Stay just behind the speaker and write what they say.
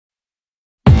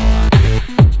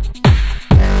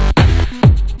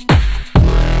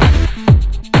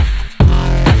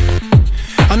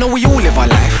I know we all live our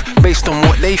life based on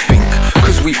what they think,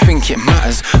 cause we think it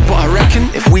matters. But I reckon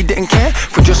if we didn't care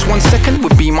for just 1 second,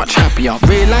 we'd be much happier.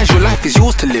 Realise your life is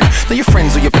yours to live, not your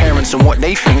friends or your parents and what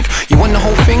they think. You want the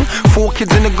whole thing? 4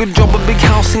 kids and a good job, a big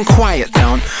house in quiet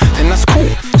town, then that's cool.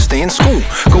 Stay in school,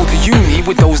 go to uni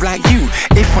with those like you.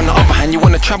 If on the other hand you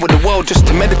wanna travel the world just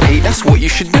to meditate, that's what you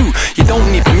should do. You don't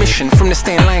need permission from the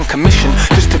Stay in Line Commission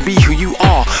just to be who you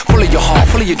are. Follow your heart,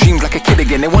 follow your dreams like a kid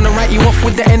again. They wanna write you off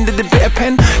with the end of the bitter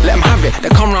pen? Let them have it,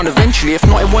 they'll come round eventually. If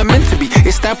not, it weren't meant to be.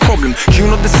 It's that problem,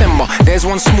 June or December. There's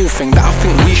one small thing that I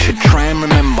think we should try and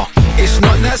remember. It's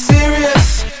not that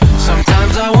serious.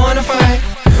 Sometimes I wanna fight,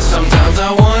 sometimes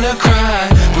I wanna cry,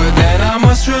 but then I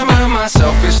must remind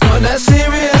myself it's not that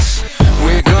serious.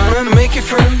 We're gonna make it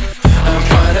through and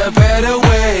find a better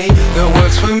way that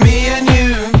works for me and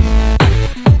you.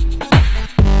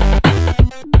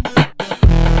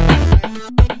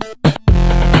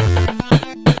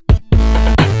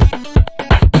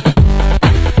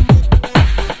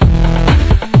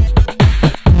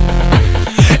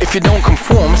 If you don't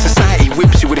conform, society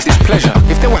whips you with its displeasure.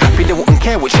 If they were happy, they wouldn't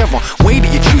care whichever way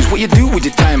that you choose what you do with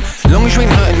your time. Long as you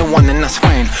ain't hurting no one, then that's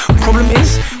fine. Problem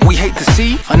is, we hate to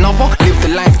see another live the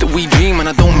life that we dream. And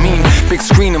I don't mean big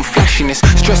screen and flashiness.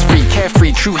 Stress-free,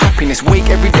 carefree, true happiness. Wake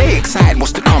every day, excited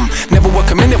what's to come. Never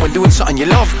work a minute when doing something you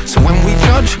love. So when we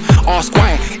judge, ask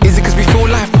why. Is it cause we feel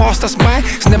life passed us by?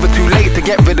 It's never too late to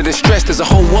get rid of the stress. There's a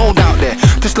whole world out there.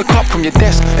 Just look up from your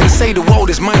desk and say the world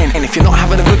is mine. And if you're not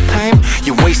having a good time,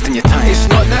 you're wasting your time. It's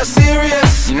not that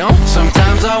serious, you know?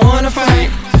 Sometimes I wanna fight,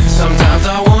 sometimes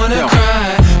I wanna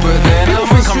cry, but then I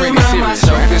must remind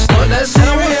myself it's not that serious. And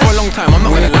I was for a long time, I'm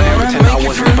not gonna lie and pretend that I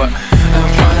wasn't, but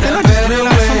then I just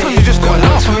realised sometimes you just gotta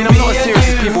laugh. I mean, I'm not as serious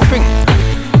as people think.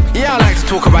 Yeah, I like to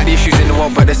talk about the issues in the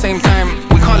world, but at the same time,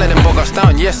 we can't let them bog us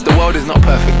down. Yes, the world is not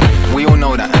perfect, we all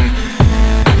know that, and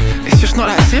it's just not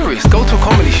that serious. Go to a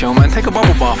comedy show, man, take a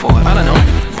bubble bath, or I don't know,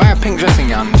 buy a pink dressing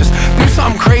gown. Just do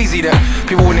something crazy that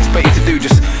people wouldn't expect you to do.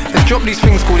 Just let's drop these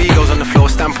things called egos on the floor,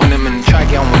 stamp on them and try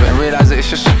to get on with it and realise that it's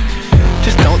just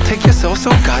don't take yourself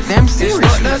so goddamn seriously.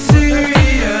 It's not that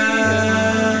serious.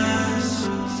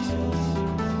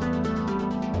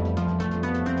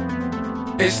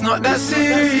 It's not that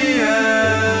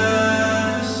serious.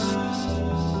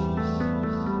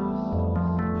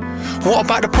 What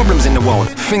about the problems in the world?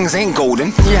 Things ain't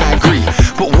golden, yeah I agree,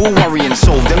 but we'll worry and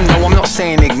solve them. No, I'm not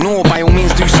saying ignore, by all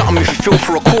means do something if you feel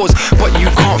for a cause, but you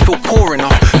can't feel poor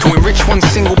enough to enrich one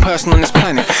single person on this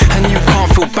planet, and you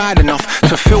can't feel bad enough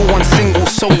to fill one single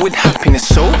soul with happiness.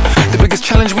 So, the biggest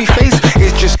challenge we face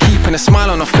is just keeping a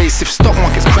smile on our face. If stock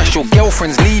markets crash, your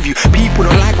girlfriends leave you, people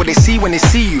don't like what they see when they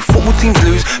see you, football teams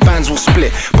lose, bands will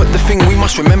split, but the thing we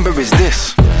must remember is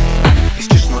this: it's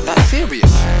just not that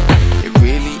serious. It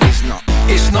really is not.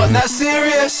 It's not that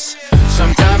serious.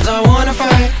 Sometimes I wanna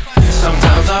fight,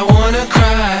 sometimes I wanna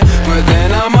cry, but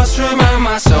then I must remind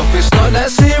myself it's not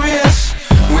that serious.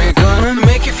 We're gonna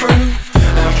make it through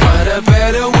and find a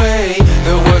better way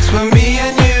that works for me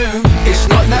and you. It's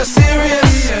not that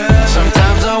serious.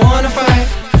 Sometimes I wanna fight,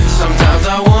 sometimes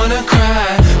I wanna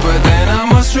cry, but then I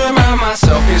must remind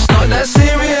myself it's not that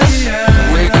serious.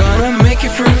 We're gonna make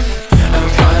it through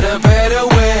and find a better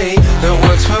way that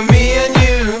works for me and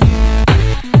you.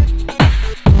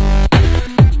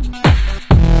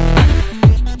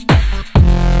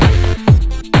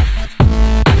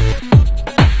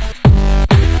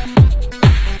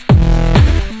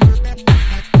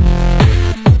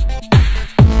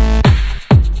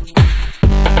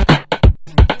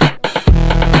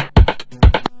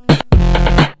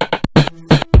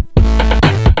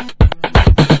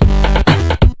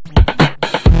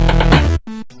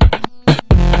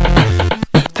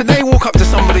 Up to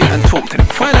somebody and talk to them,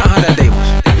 find out how their day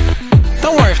was.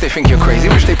 Don't worry if they think you're crazy,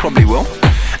 which they probably will.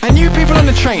 And you people on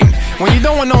the train, when you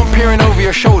don't want no one peering over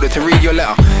your shoulder to read your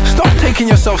letter, stop taking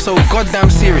yourself so goddamn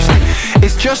seriously.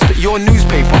 It's just your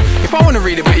newspaper. If I want to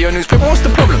read a bit of your newspaper, what's the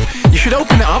problem? You should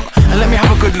open it up and let me have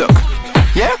a good look.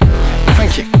 Yeah?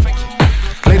 Thank you.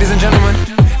 Ladies and gentlemen,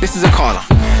 this is Ekorn.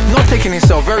 Not taking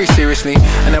himself very seriously,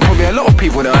 and there are probably a lot of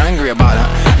people that are angry about that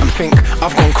and think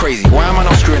I've gone crazy. Why am I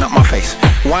not screwing up my face?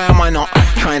 Why am I not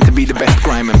trying to be the best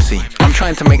grime MC? I'm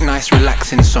trying to make nice,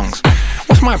 relaxing songs.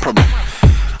 What's my problem?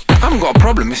 I haven't got a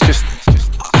problem, it's just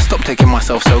I stopped taking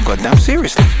myself so goddamn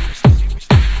seriously.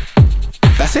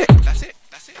 That's it.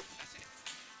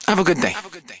 Have a good day.